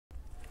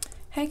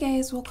Hi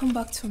guys, welcome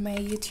back to my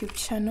YouTube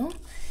channel.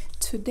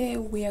 Today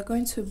we are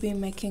going to be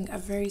making a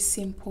very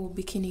simple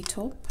bikini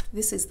top.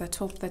 This is the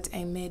top that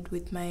I made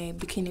with my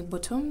bikini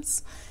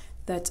bottoms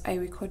that I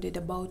recorded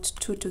about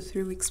 2 to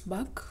 3 weeks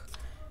back.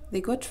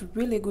 They got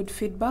really good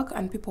feedback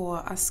and people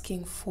were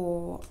asking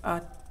for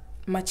a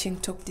matching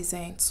top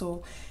design.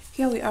 So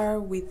here we are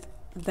with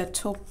the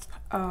top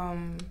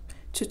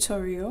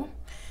tutorial.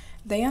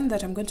 The yarn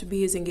that I'm going to be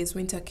using is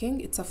Winter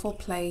King. It's a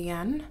 4-ply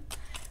yarn.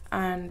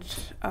 And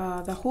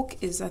the hook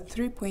is a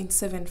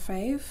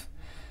 3.75,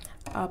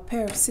 a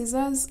pair of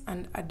scissors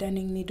and a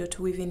darning needle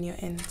to weave in your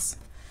ends.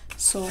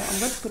 So I'm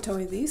going to put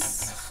away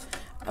this.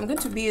 I'm going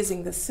to be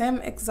using the same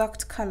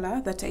exact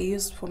color that I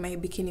used for my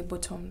bikini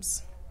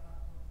bottoms.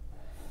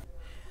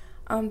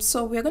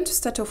 So we're going to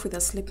start off with a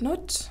slip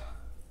knot,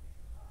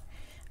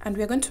 and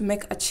we're going to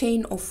make a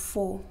chain of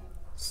 4.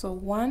 So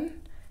 1,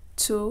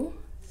 2,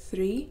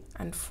 3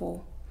 and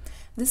 4.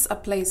 This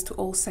applies to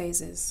all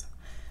sizes.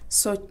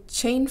 So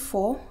chain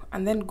 4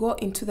 and then go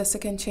into the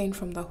second chain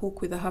from the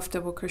hook with a half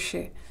double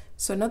crochet.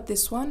 So not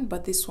this one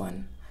but this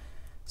one.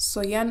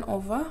 So yarn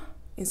over,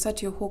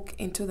 insert your hook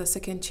into the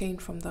second chain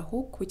from the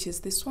hook, which is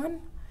this one.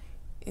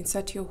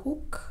 Insert your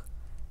hook,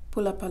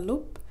 pull up a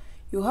loop.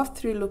 You have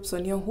 3 loops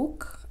on your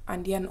hook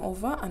and yarn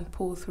over and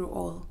pull through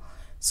all.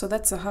 So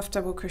that's a half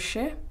double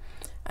crochet,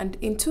 and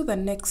into the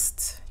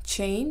next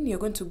chain you're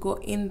going to go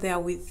in there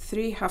with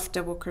 3 half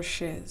double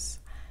crochets.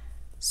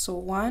 So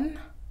 1,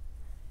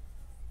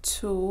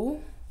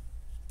 2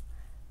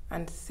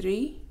 and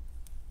 3,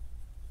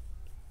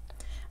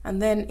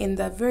 and then in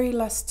the very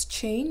last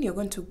chain you're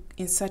going to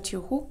insert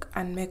your hook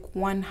and make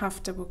 1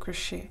 half double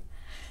crochet.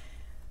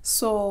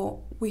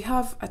 So we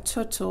have a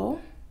total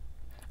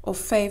of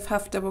 5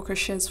 half double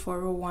crochets for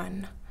row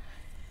 1.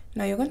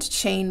 Now you're going to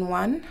chain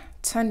 1,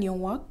 turn your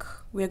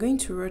work, we're going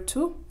to row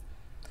 2,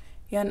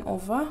 yarn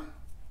over,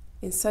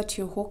 insert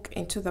your hook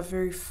into the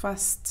very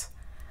first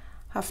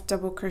half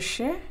double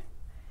crochet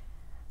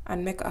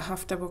and make a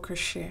half double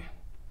crochet.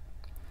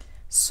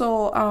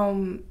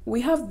 So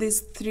we have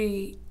these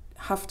 3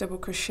 half double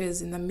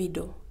crochets in the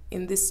middle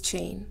in this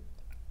chain.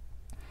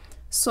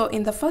 So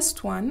in the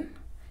first one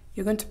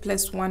you're going to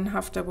place 1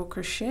 half double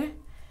crochet,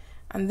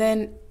 and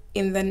then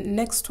in the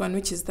next one,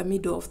 which is the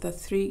middle of the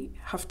 3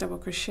 half double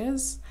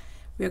crochets,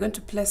 we are going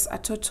to place a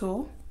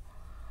total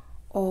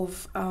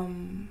of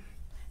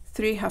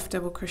 3 half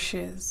double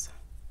crochets.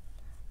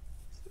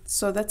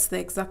 So that's the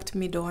exact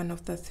middle one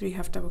of the 3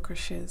 half double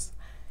crochets.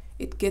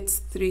 It gets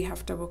 3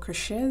 half double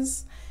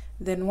crochets,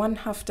 then 1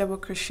 half double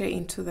crochet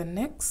into the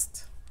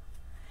next,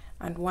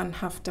 and 1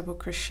 half double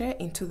crochet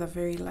into the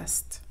very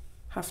last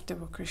half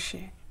double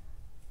crochet.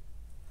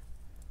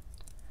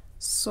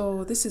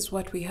 So this is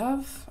what we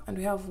have, and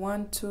we have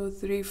 1, 2,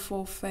 3,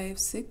 4, 5,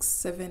 6,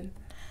 7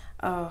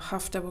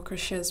 half double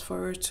crochets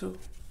for row 2.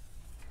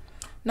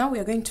 Now we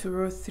are going to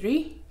row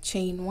 3,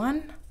 chain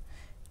 1,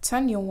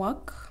 turn your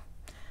work,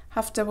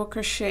 half double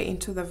crochet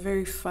into the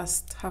very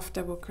first half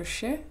double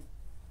crochet,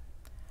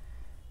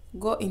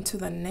 go into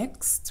the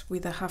next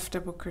with a half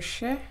double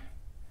crochet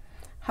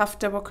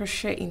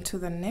into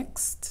the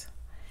next,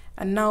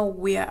 and now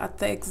we are at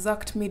the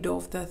exact middle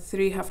of the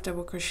 3 half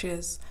double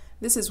crochets.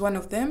 This is one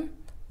of them,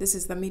 this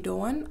is the middle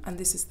one, and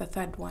this is the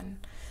third one.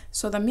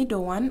 So the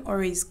middle one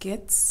always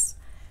gets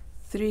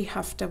 3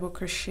 half double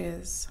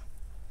crochets,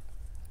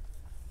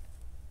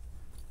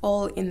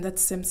 all in that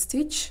same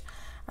stitch,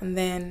 and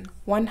then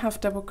 1 half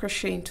double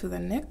crochet into the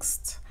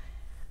next,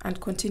 and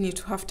continue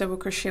to half double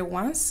crochet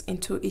once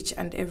into each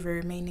and every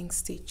remaining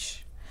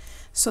stitch.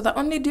 So the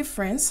only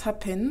difference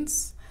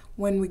happens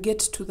when we get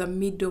to the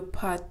middle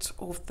part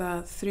of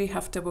the 3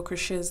 half double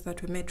crochets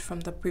that we made from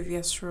the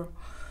previous row.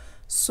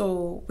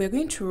 So we're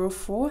going to row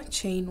 4,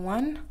 chain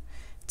 1,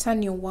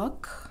 turn your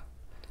work,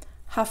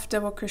 half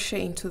double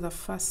crochet into the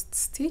first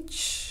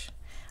stitch,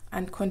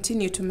 and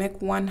continue to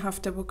make 1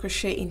 half double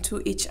crochet into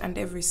each and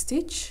every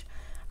stitch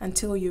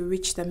until you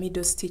reach the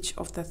middle stitch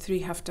of the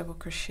 3 half double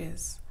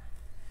crochets.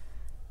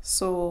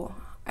 So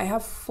I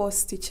have 4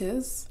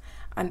 stitches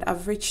and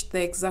I've reached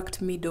the exact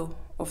middle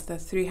of the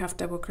 3 half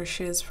double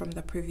crochets from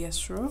the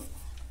previous row,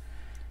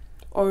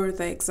 or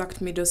the exact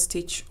middle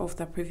stitch of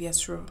the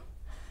previous row.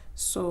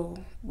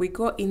 So we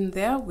go in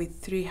there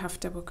with 3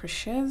 half double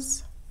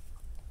crochets,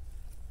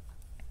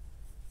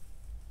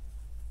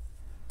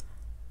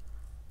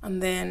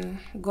 and then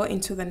go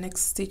into the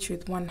next stitch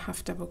with 1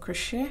 half double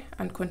crochet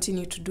and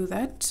continue to do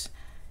that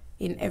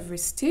in every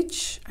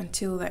stitch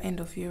until the end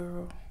of your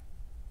row.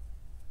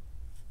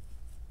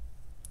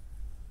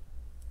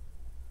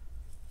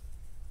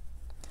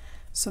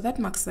 So that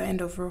marks the end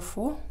of row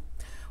 4.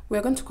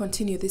 We're going to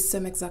continue this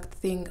same exact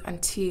thing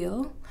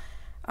until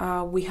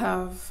we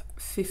have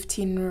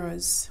 15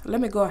 rows.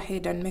 Let me go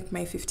ahead and make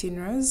my 15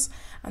 rows,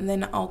 and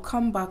then I'll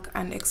come back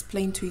and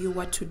explain to you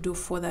what to do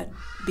for the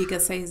bigger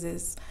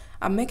sizes.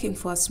 I'm making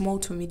for a small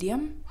to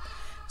medium,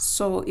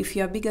 so if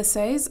you're a bigger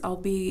size, I'll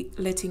be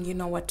letting you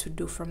know what to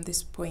do from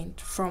this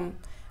point, from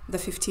the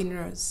 15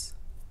 rows.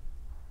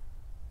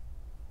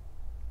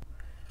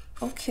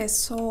 Okay,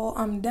 so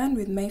I'm done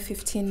with my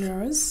 15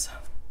 rows.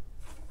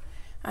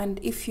 And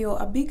if you're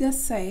a bigger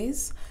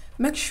size,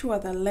 make sure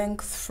the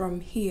length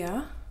from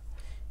here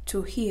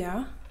to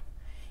here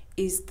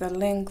is the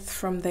length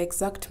from the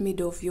exact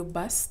middle of your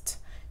bust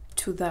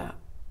to the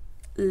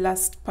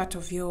last part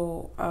of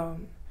your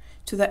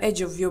to the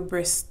edge of your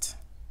breast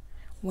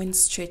when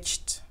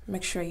stretched.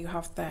 Make sure you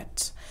have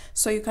that.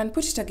 So you can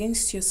put it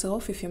against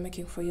yourself if you're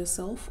making for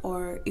yourself,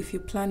 or if you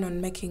plan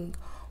on making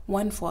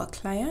one for a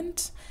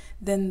client,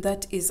 then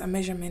that is a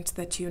measurement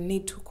that you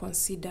need to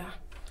consider.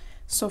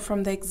 So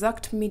from the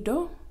exact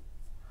middle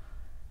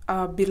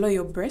below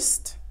your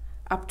breast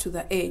up to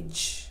the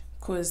edge,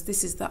 because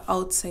this is the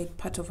outside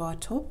part of our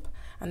top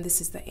and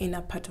this is the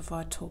inner part of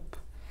our top.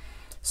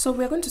 So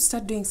we're going to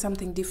start doing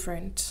something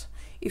different.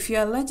 If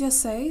you're a larger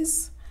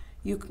size,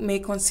 you may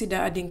consider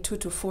adding 2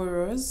 to 4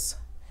 rows.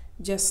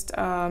 Just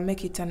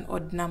make it an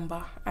odd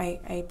number.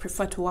 I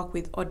prefer to work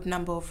with odd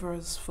number of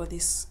rows for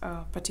this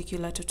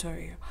particular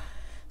tutorial.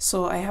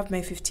 So I have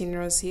my 15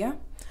 rows here,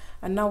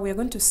 and now we're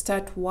going to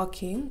start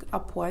working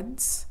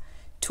upwards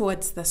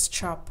towards the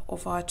strap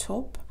of our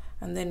top,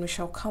 and then we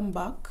shall come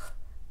back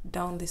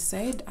down this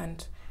side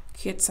and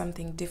create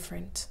something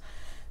different.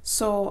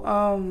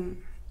 So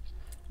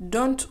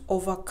don't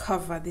over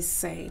cover this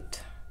side.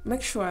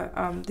 Make sure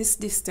this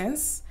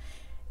distance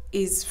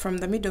is from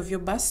the middle of your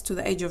bust to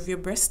the edge of your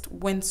breast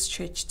when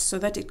stretched, so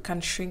that it can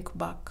shrink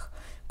back,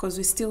 because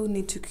we still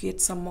need to create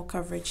some more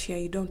coverage here.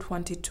 You don't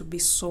want it to be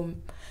so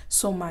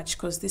much,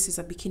 because this is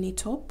a bikini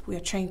top. We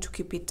are trying to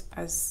keep it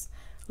as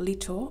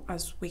little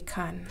as we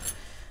can.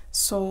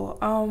 So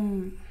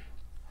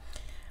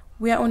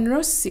we are on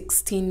row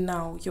 16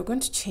 now. You're going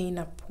to chain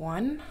up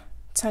 1,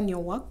 turn your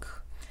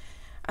work,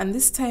 and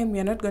this time we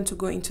are not going to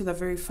go into the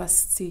very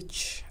first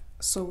stitch.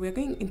 So we're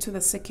going into the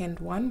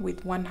second one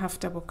with 1 half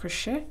double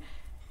crochet.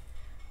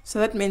 So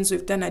that means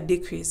we've done a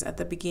decrease at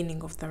the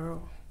beginning of the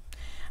row,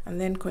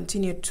 and then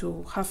continue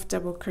to half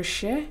double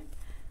crochet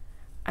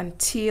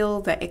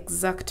until the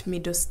exact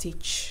middle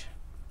stitch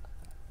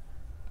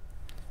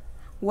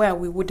where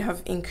we would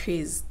have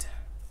increased.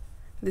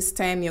 This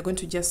time you're going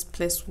to just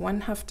place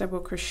 1 half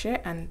double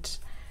crochet and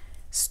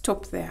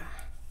stop there,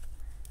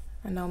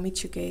 and I'll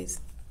meet you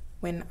guys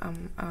when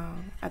I'm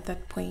at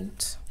that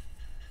point.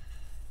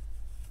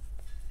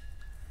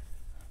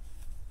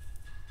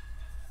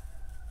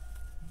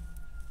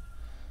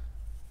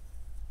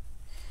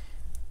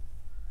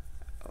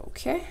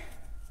 Okay,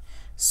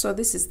 so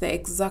this is the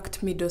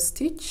exact middle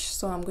stitch,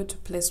 so I'm going to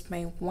place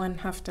my 1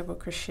 half double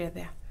crochet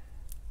there.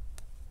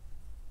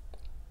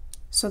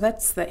 So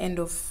that's the end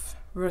of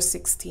row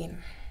 16.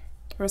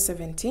 Row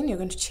 17, you're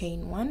going to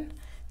chain 1,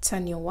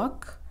 turn your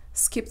work,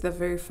 skip the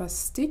very first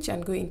stitch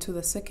and go into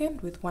the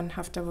second with 1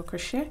 half double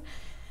crochet,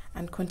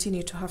 and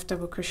continue to half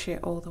double crochet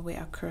all the way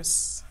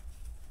across.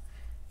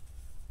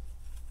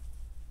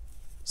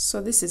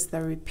 So this is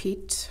the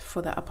repeat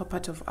for the upper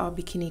part of our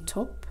bikini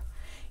top.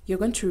 You're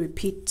going to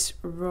repeat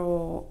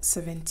row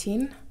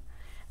 17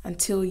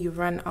 until you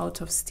run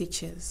out of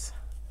stitches.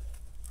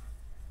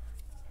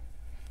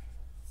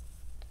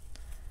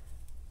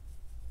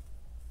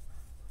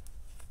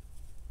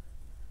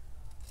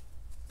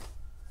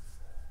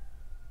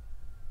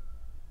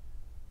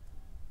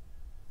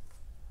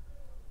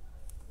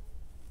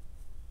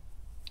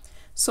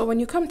 So when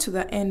you come to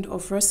the end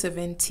of row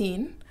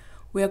 17,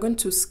 we are going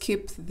to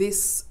skip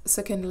this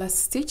second last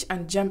stitch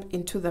and jump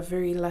into the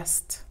very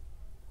last,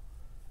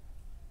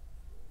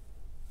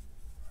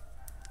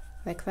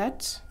 like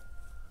that.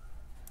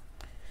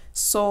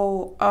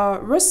 So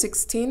row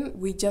 16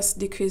 we just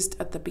decreased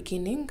at the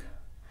beginning,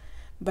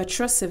 but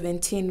row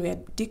 17 we are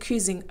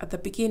decreasing at the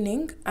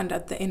beginning and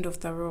at the end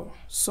of the row.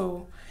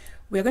 So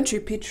we are going to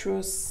repeat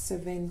row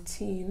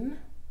 17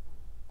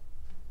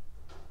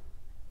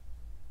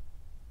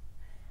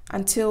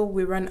 until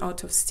we run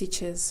out of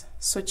stitches.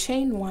 So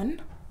chain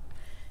 1,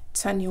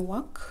 turn your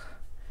work,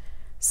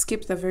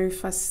 skip the very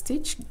first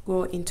stitch,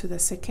 go into the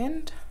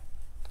second,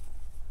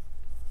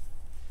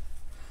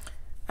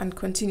 and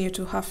continue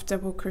to half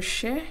double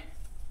crochet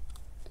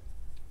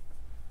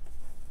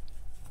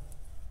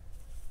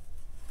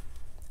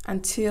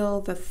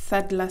until the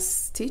third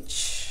last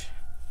stitch.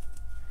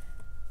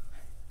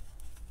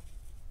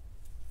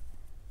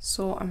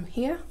 So I'm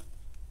here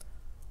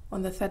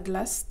on the third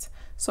last.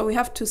 So we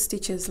have 2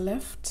 stitches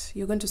left.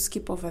 You're going to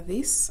skip over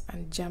this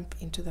and jump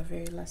into the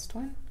very last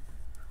one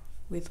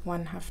with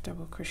 1 half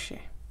double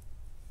crochet.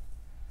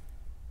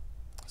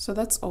 So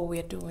that's all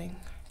we're doing.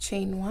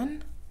 Chain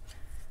 1,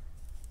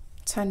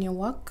 turn your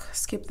work,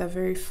 skip the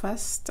very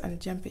first and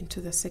jump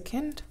into the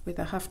second with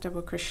a half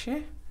double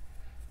crochet.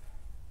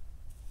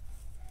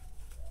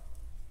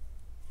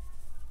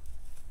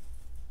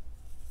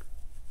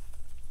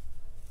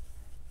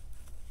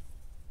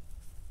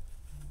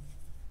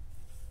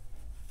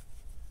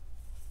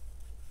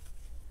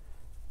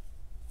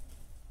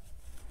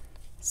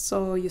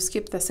 So you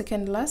skip the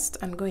second last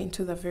and go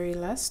into the very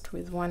last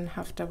with 1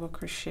 half double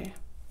crochet.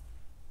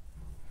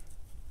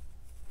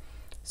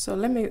 So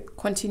let me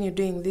continue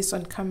doing this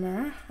on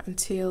camera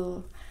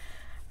until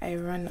I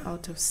run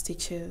out of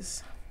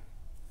stitches.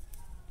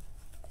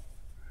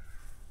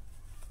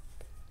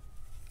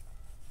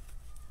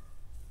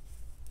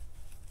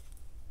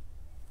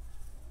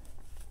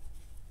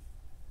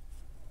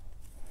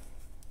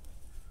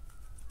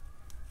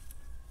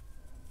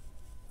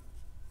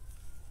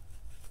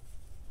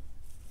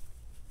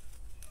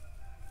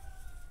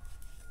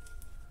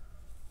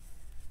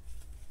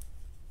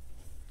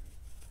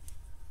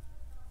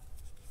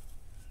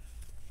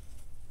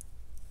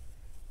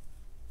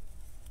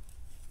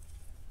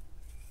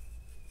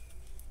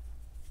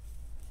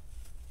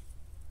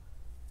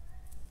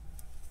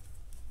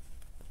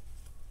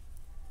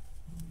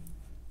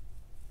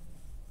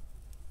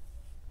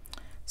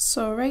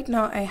 So right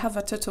now I have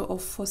a total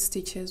of 4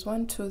 stitches,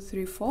 1 2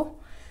 3 4.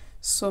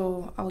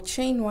 So I'll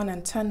chain 1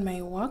 and turn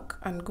my work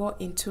and go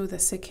into the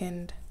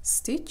second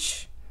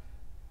stitch,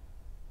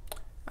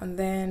 and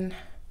then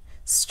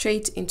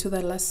straight into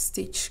the last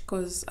stitch,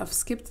 because I've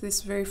skipped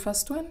this very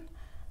first one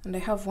and I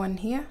have one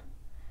here.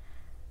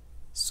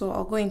 So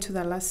I'll go into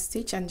the last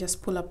stitch and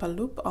just pull up a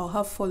loop. I'll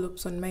have 4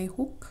 loops on my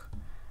hook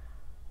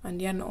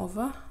and yarn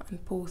over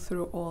and pull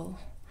through all.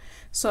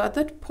 So at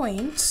that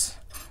point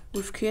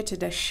we've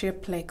created a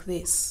shape like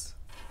this.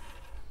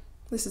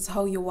 This is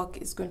how your work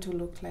is going to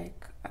look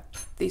like at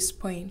this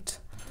point.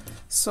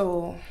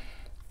 So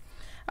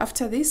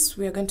after this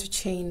we are going to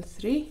chain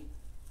 3,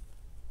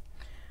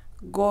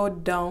 go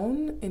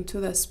down into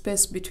the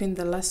space between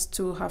the last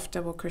 2 half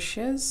double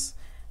crochets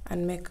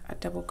and make a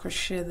double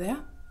crochet there,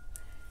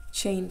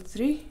 chain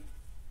 3,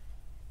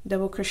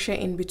 double crochet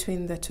in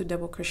between the 2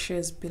 double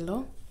crochets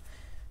below.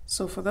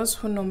 So for those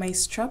who know my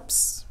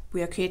straps,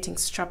 we are creating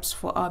straps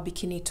for our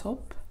bikini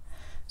top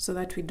so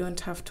that we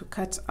don't have to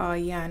cut our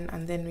yarn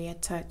and then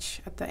reattach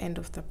at the end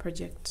of the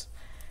project.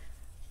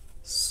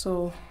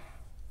 So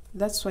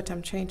that's what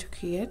I'm trying to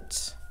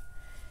create.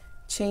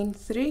 Chain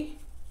 3,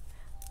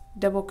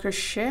 double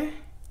crochet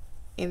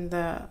in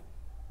the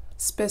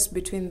space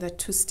between the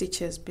 2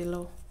 stitches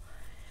below,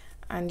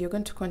 and you're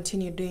going to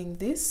continue doing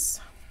this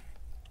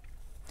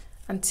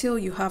until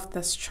you have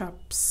the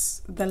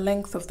straps, the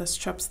length of the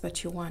straps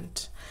that you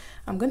want.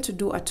 I'm going to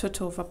do a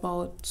total of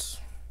about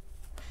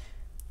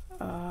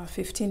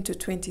 15 to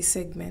 20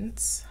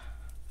 segments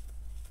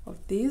of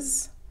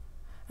these,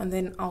 and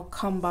then I'll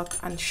come back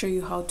and show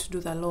you how to do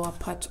the lower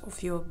part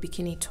of your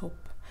bikini top,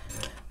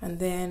 and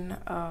then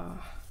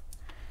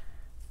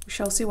we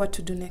shall see what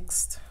to do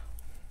next.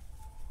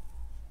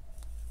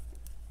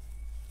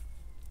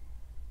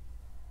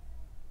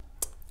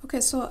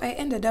 Okay, so I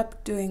ended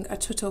up doing a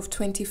total of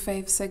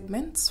 25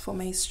 segments for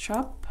my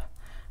strap,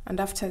 and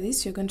after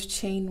this you're going to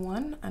chain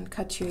 1 and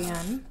cut your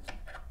yarn.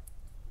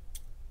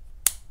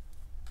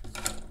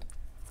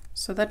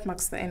 So that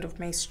marks the end of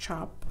my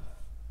strap.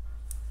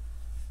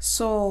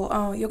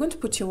 So you're going to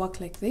put your work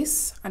like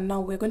this, and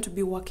now we're going to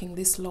be working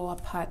this lower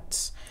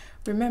part.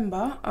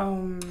 Remember,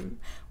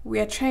 we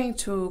are trying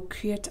to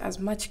create as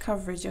much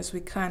coverage as we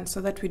can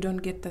so that we don't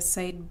get the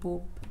side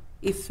boob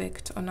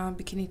effect on our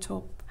bikini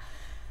top.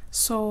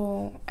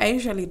 So I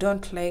usually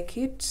don't like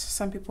it.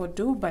 Some people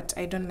do, but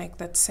I don't like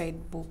that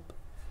side boob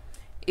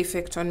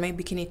effect on my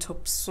bikini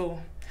tops.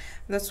 So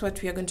that's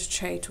what we are going to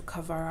try to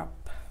cover up.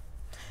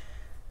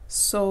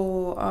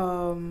 So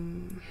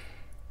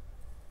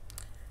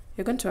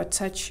you're going to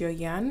attach your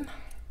yarn.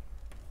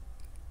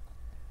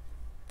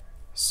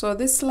 So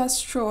this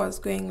last row was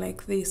going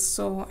like this,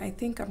 so I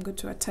think I'm going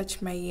to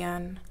attach my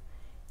yarn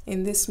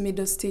in this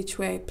middle stitch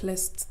where I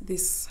placed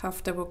this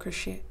half double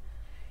crochet,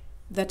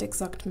 that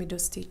exact middle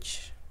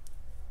stitch.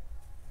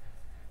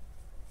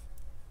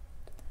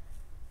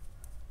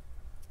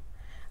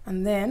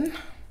 And then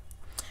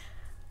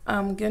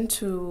I'm going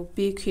to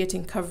be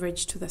creating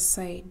coverage to the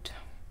side.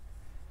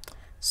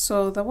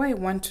 So the way I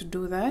want to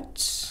do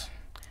that,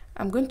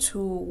 I'm going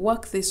to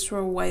work this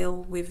row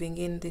while weaving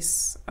in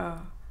this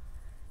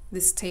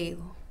this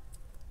tail.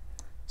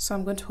 So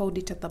I'm going to hold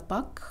it at the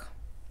back,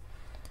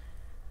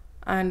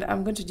 and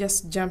I'm going to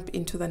just jump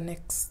into the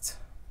next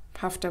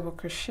half double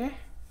crochet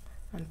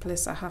and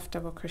place a half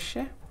double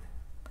crochet,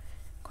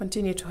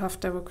 continue to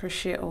half double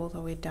crochet all the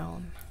way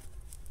down.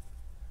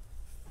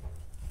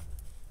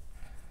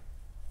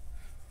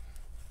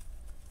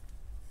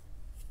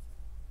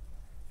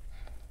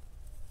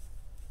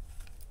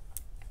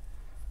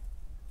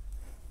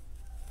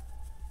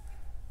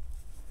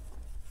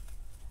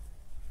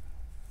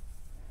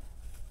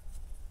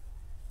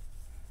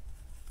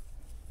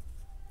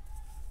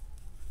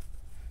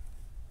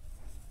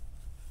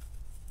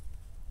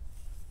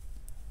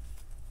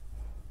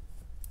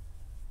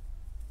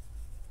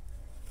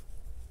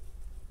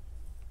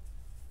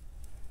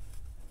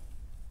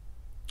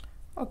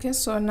 Okay,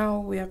 so now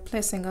we are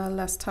placing our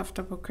last half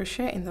double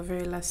crochet in the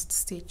very last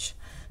stitch.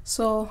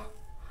 So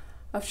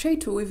I've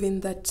tried to weave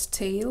in that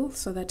tail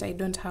so that I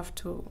don't have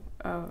to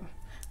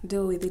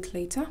deal with it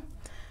later.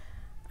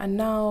 And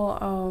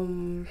now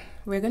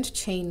we're going to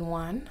chain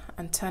 1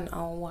 and turn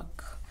our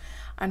work,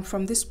 and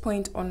from this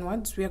point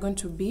onwards we are going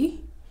to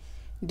be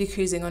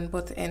decreasing on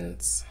both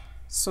ends.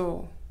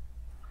 So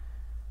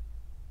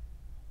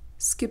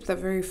skip the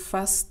very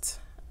first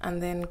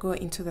and then go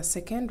into the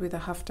second with a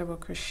half double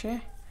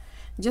crochet,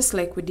 just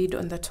like we did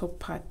on the top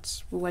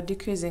part. We were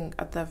decreasing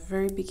at the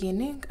very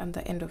beginning and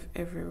the end of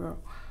every row.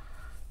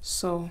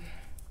 So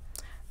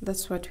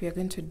that's what we are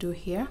going to do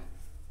here.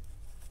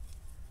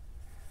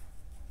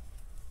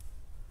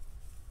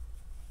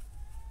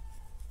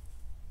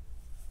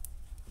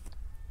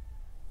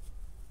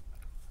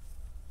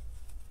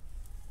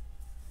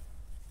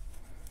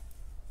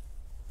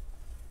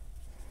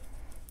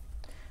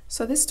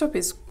 So this top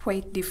is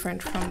quite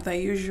different from the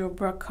usual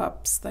bra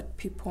cups that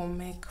people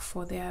make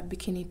for their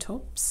bikini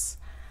tops,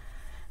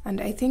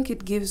 and I think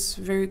it gives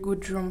very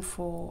good room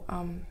for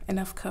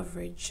enough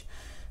coverage.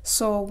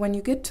 So when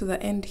you get to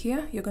the end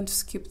here, you're going to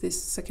skip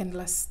this second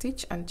last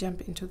stitch and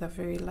jump into the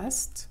very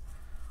last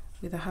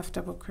with a half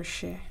double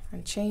crochet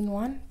and chain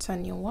 1,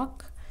 turn your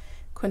work,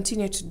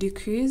 continue to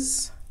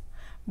decrease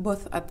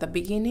both at the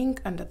beginning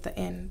and at the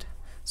end.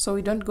 So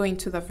we don't go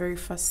into the very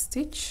first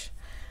stitch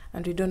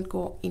and we don't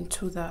go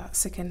into the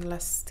second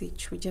last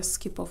stitch, we just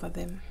skip over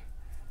them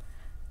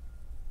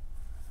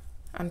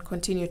and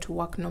continue to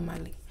work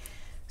normally.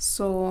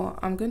 So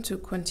I'm going to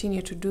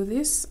continue to do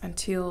this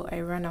until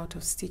I run out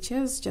of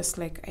stitches, just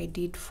like I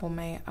did for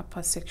my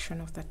upper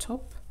section of the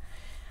top,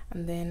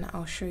 and then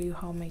I'll show you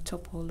how my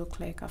top will look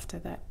like after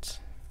that.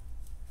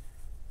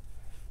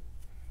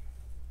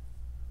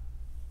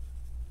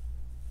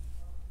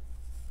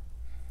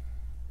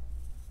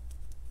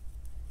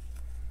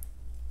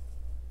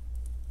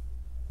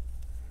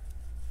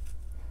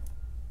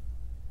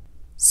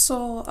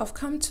 So I've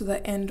come to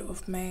the end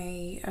of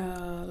my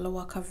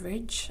lower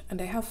coverage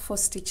and I have 4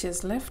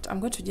 stitches left. I'm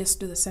going to just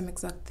do the same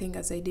exact thing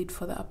as I did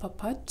for the upper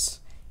part.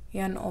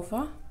 Yarn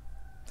over,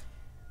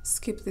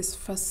 skip this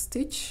first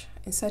stitch,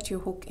 insert your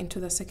hook into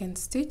the second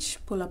stitch,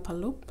 pull up a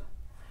loop,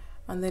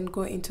 and then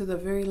go into the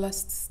very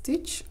last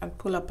stitch and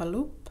pull up a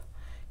loop.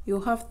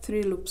 You'll have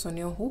 3 loops on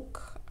your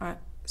hook,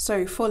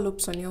 4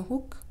 loops on your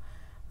hook,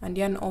 and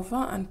yarn over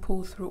and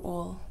pull through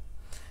all.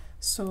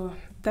 So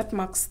that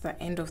marks the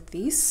end of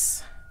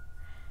this.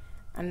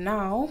 And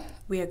now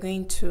we are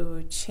going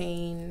to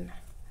chain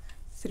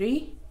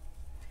 3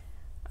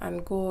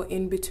 and go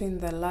in between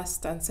the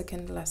last and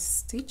second last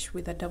stitch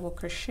with a double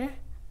crochet,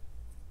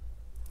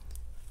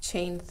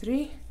 chain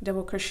 3,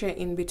 double crochet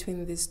in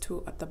between these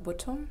 2 at the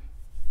bottom,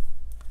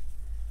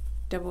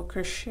 double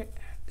crochet,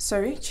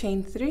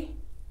 chain 3,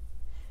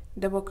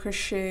 double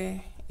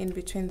crochet in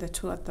between the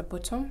 2 at the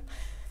bottom.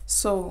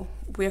 So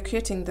we are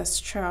creating the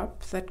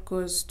strap that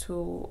goes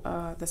to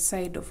the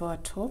side of our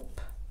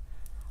top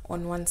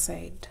on one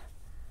side,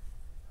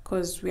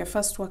 because we are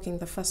first working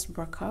the first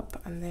back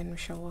up and then we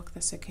shall work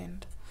the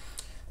second.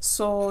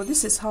 So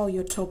this is how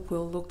your top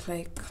will look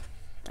like.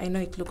 I know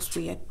it looks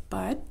weird,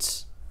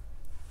 but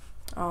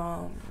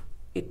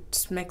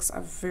it makes a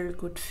very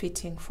good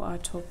fitting for our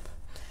top.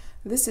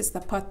 This is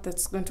the part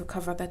that's going to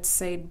cover that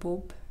side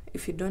boob.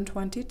 If you don't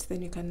want it,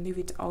 then you can leave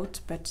it out,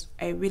 but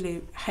I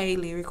really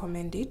highly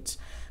recommend it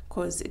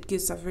because it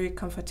gives a very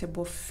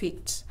comfortable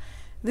fit.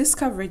 This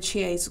coverage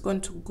here is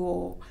going to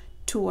go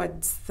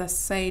towards the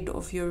side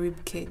of your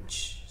rib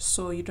cage,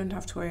 so you don't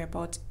have to worry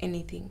about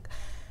anything.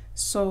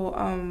 So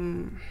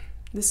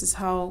this is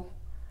how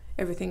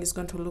everything is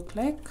going to look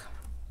like,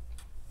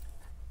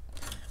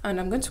 and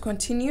I'm going to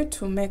continue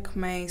to make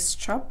my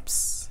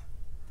straps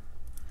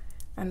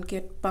and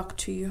get back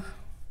to you.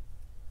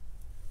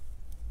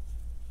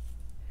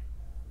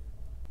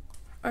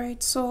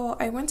 Alright, so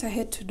I went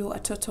ahead to do a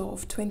total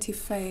of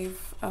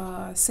 25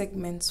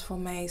 segments for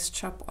my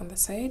strap on the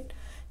side,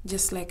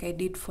 just like I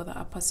did for the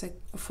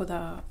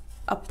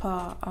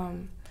upper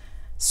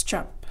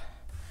strap.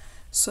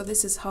 So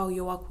this is how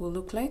your work will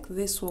look like.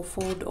 This will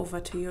fold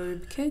over to your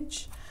rib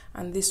cage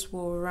and this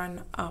will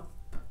run up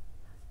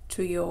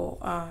to your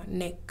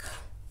neck.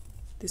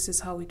 This is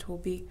how it will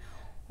be,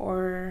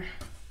 or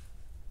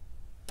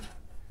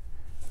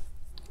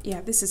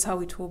yeah, this is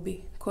how it will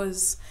be,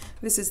 because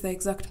this is the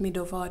exact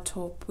middle of our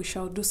top. We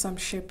shall do some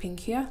shaping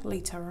here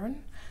later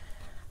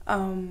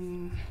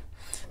on.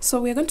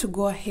 So we're going to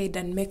go ahead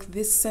and make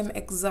this same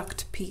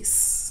exact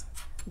piece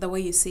the way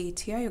you see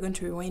it here. You're going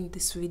to rewind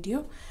this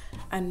video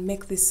and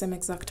make this same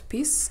exact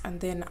piece,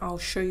 and then I'll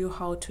show you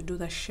how to do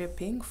the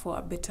shaping for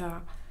a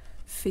better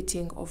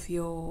fitting of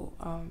your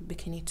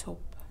bikini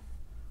top.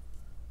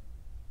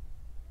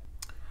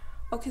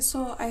 Okay,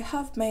 so I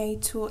have my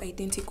 2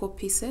 identical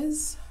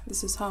pieces.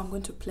 This is how I'm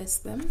going to place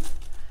them.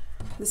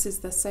 This is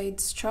the side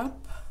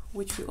strap,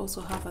 which we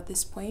also have at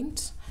this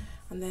point,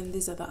 and then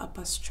these are the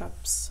upper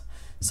straps.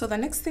 So the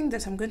next thing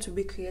that I'm going to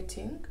be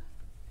creating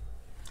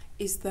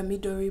is the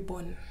middle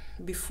ribbon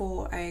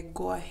before I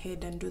go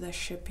ahead and do the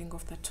shaping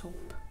of the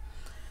top.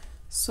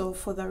 So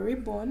for the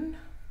ribbon,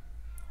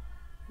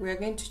 we're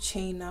going to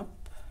chain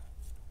up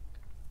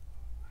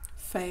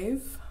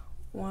 5,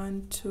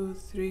 1, 2,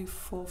 3,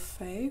 4,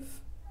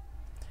 5,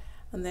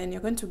 and then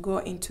you're going to go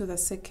into the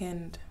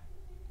second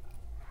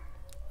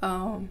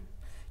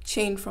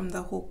chain from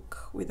the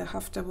hook with a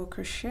half double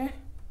crochet,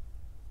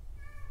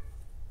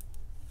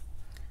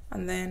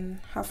 and then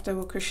half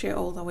double crochet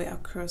all the way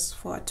across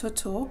for a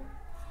total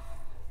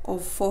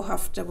of 4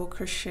 half double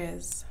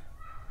crochets.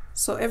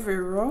 So every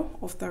row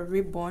of the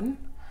ribbon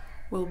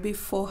will be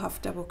 4 half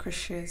double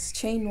crochets.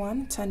 Chain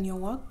 1, turn your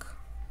work,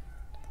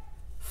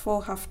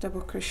 4 half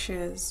double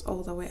crochets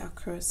all the way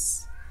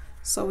across.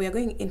 So we are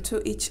going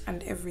into each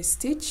and every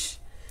stitch,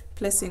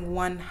 placing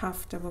 1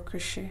 half double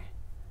crochet,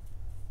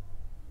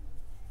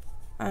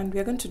 and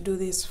we are going to do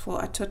this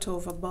for a total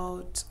of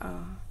about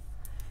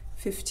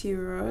 50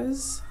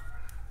 rows,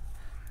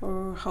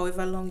 or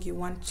however long you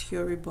want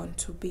your ribbon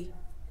to be.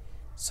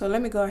 So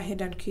let me go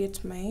ahead and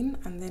create mine,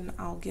 and then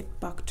I'll get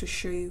back to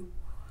show you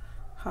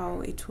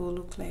how it will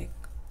look like.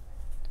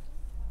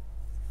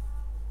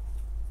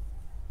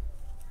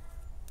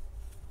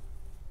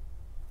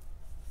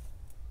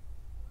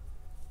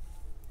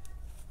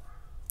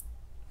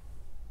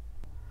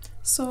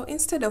 So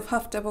instead of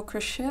half double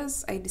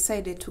crochets, I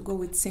decided to go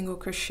with single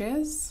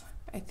crochets.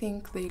 I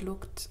think they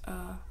looked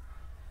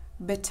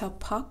better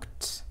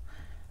packed.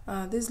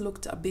 This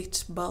looked a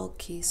bit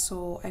bulky,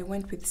 so I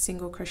went with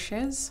single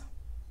crochets.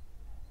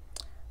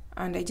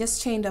 And I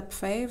just chained up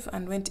 5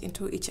 and went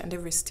into each and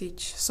every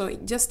stitch. So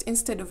just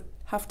instead of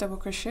half double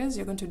crochets,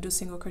 you're going to do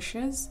single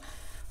crochets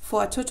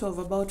for a total of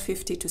about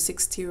 50 to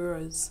 60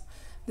 rows.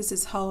 This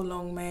is how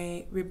long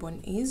my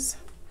ribbon is.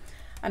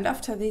 And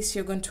after this,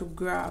 you're going to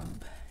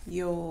grab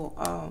your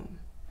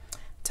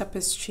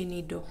tapestry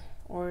needle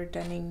or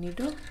darning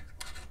needle,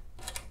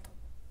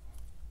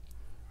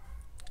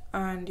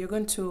 and you're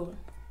going to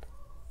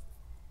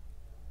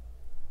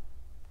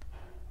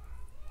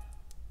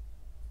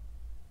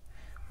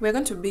we're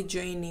going to be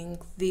joining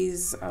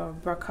these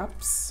bra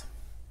cups.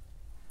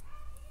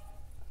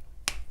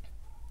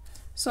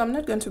 So I'm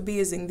not going to be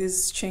using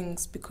these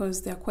strings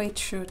because they're quite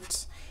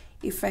short.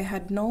 If I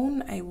had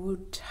known, I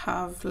would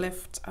have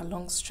left a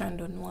long strand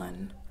on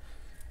one.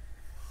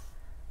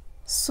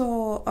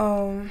 So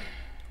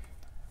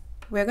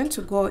we're going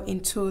to go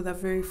into the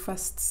very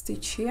first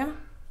stitch here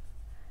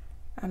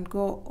and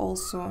go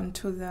also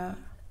onto the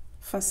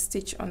first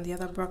stitch on the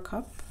other bra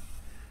cup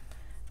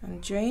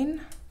and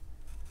join.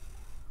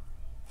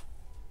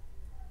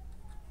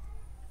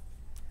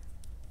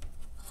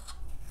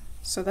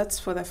 So that's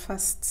for the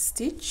first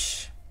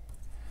stitch.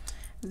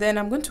 Then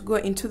I'm going to go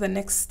into the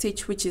next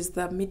stitch, which is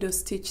the middle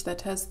stitch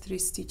that has 3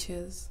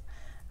 stitches,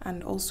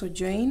 and also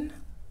join.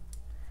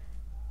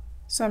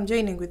 So I'm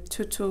joining with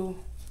two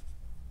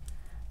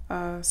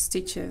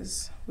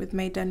stitches with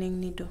my darning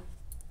needle.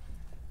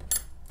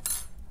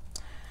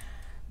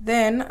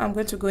 Then I'm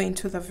going to go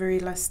into the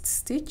very last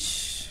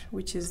stitch,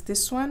 which is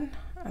this one,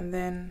 and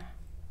then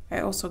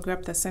I also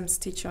grab the same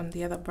stitch on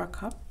the other bra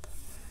cup.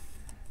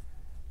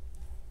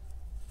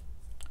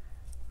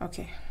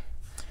 Okay,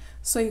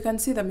 so you can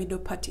see the middle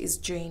part is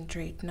joined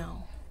right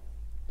now.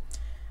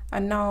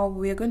 And now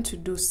we're going to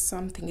do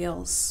something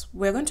else.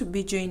 We're going to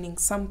be joining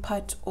some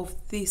part of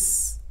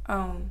this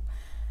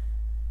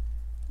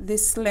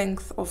this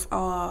length of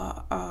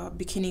our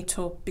bikini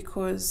top,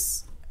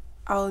 because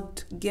I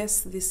would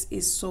guess this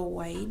is so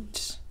wide.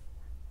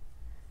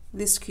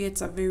 This creates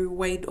a very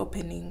wide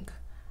opening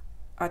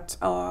at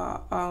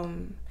our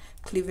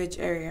cleavage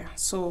area.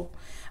 So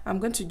I'm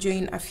going to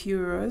join a few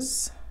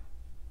rows.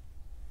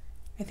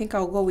 I think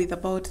I'll go with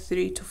about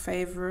 3 to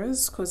 5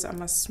 rows because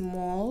I'm a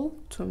small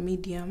to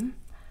medium.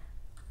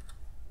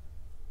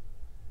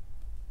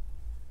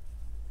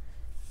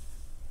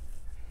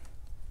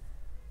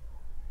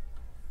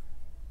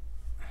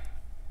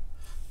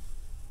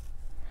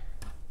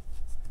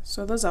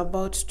 So those are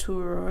about 2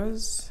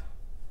 rows.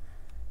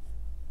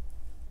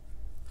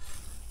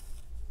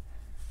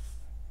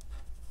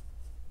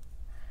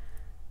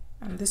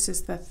 And this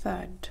is the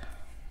third.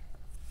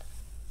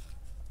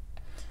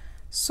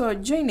 So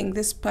joining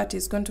this part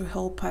is going to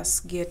help us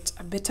get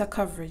a better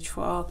coverage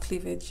for our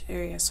cleavage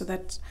area so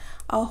that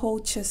our whole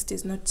chest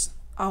is not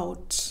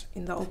out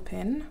in the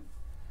open.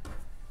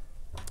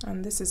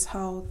 And this is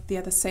how the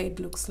other side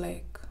looks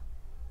like.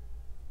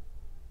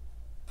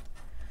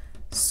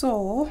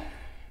 So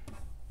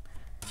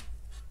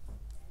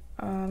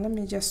let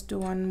me just do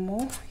one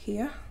more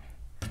here.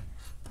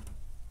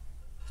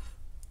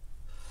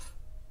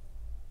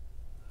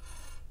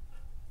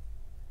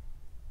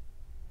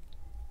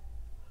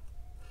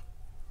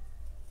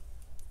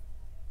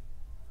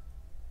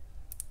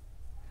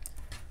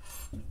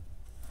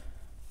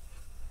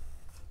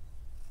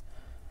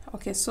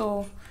 Okay,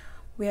 so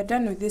we are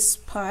done with this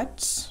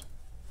part.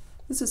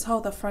 This is how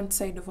the front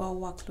side of our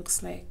work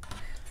looks like.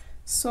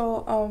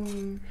 So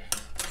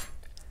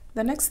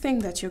the next thing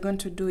that you're going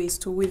to do is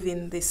to weave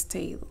in this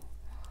tail.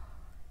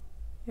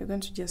 You're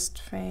going to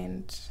just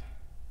find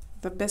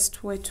the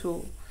best way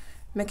to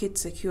make it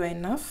secure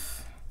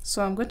enough.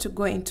 So I'm going to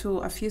go into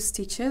a few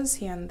stitches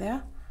here and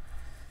there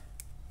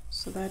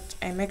so that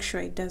I make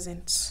sure it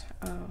doesn't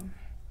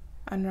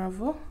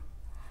unravel.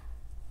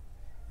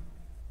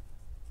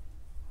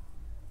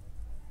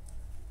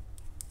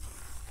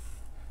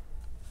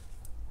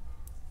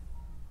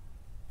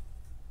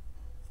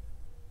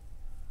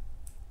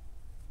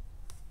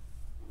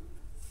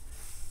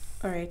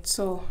 Alright,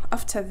 so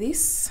after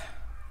this,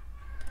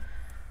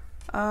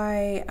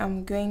 I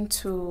am going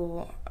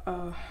to,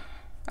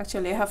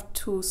 actually I have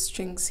 2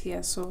 strings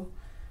here, so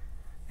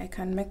I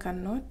can make a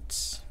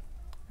knot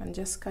and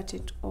just cut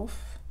it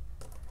off.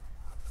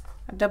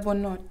 A double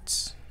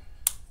knot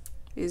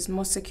is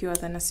more secure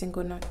than a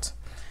single knot.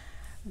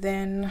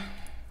 Then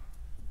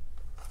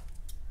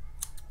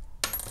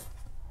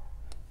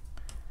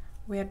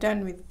we are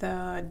done with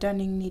the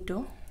darning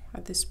needle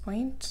at this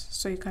point,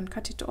 so you can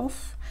cut it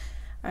off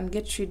and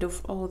get rid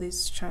of all these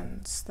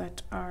strands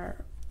that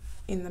are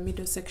in the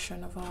middle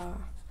section of our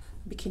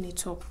bikini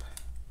top.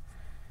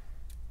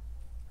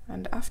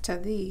 And after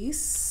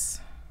this,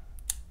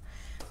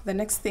 the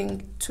next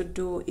thing to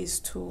do is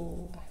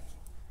to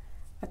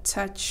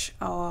attach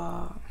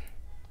our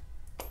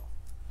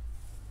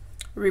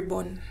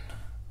ribbon.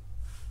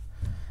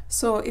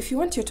 So if you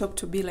want your top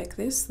to be like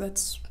this,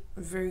 that's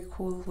very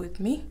cool with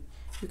me.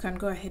 You can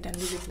go ahead and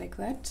leave it like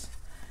that.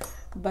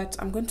 But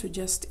I'm going to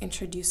just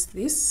introduce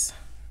this,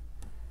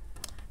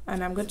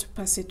 and I'm going to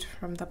pass it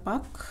from the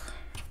back.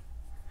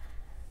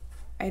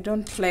 I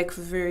don't like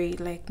very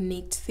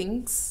neat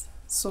things,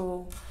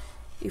 so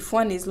if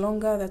one is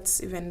longer,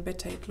 that's even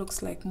better. It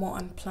looks like more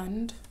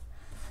unplanned.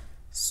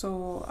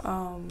 So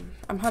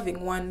I'm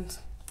having one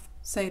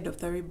side of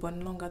the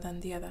ribbon longer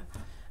than the other.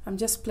 I'm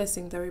just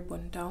placing the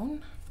ribbon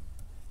down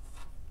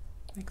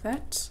like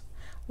that.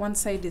 One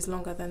side is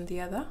longer than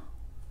the other,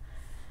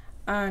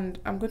 and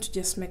I'm going to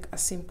just make a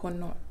simple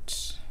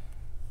knot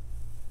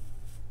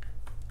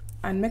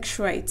and make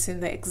sure it's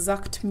in the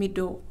exact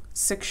middle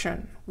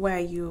section where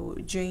you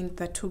join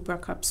the two bra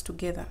cups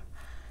together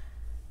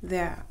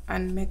there,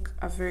 and make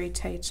a very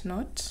tight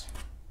knot.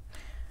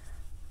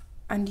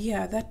 And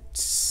yeah,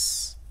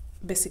 that's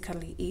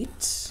basically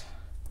it.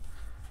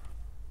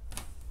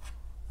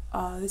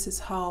 This is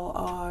how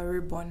our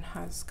ribbon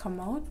has come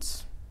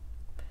out.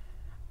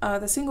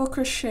 The single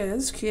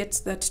crochets creates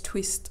that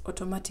twist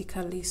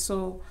automatically,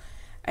 so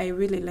I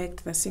really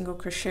liked the single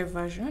crochet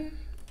version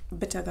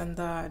better than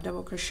the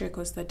double crochet,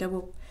 because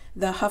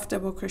the half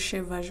double crochet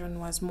version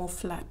was more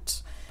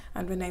flat,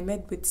 and when I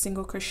made with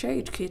single crochet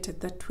it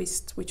created that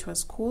twist, which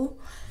was cool.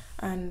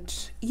 And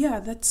yeah,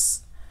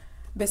 that's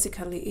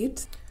basically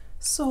it.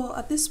 So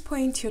at this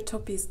point your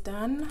top is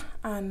done,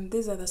 and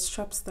these are the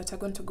straps that are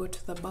going to go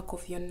to the back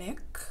of your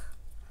neck.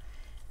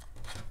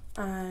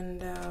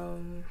 And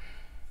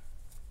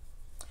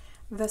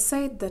the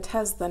side that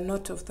has the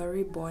knot of the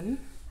ribbon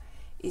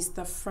is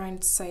the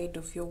front side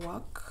of your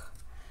work,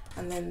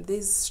 and then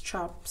these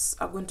straps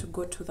are going to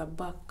go to the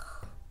back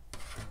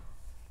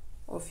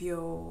of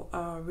your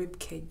rib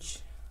cage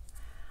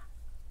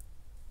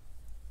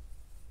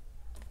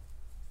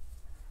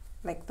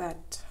like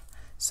that.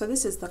 So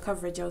this is the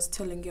coverage I was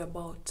telling you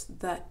about,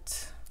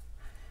 that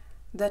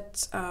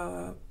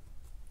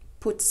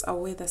puts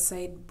away the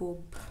side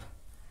boob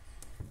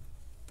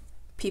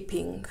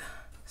peeping.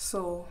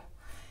 So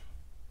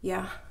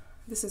yeah,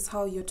 this is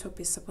how your top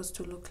is supposed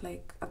to look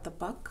like at the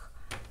back,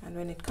 and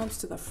when it comes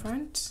to the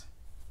front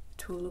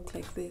it will look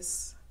like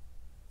this.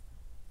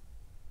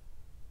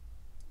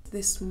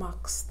 This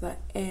marks the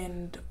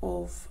end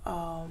of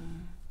our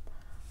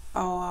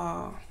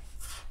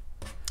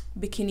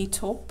bikini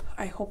top.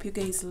 I hope you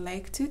guys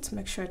liked it.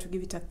 Make sure to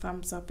give it a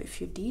thumbs up if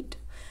you did.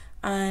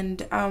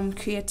 And I'm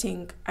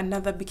creating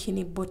another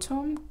bikini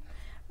bottom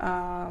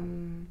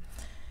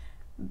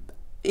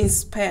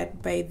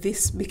inspired by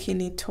this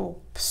bikini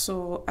top.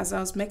 So as I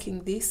was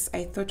making this,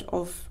 I thought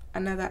of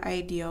another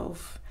idea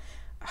of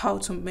how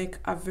to make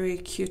a very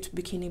cute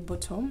bikini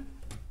bottom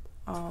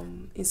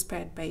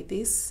inspired by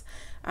this,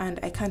 and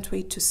I can't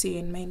wait to see you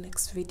in my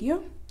next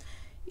video.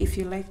 If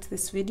you liked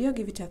this video,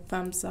 give it a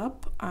thumbs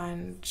up,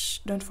 and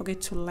don't forget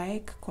to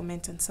like,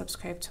 comment and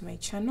subscribe to my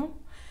channel.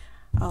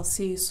 I'll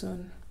see you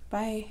soon.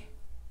 Bye.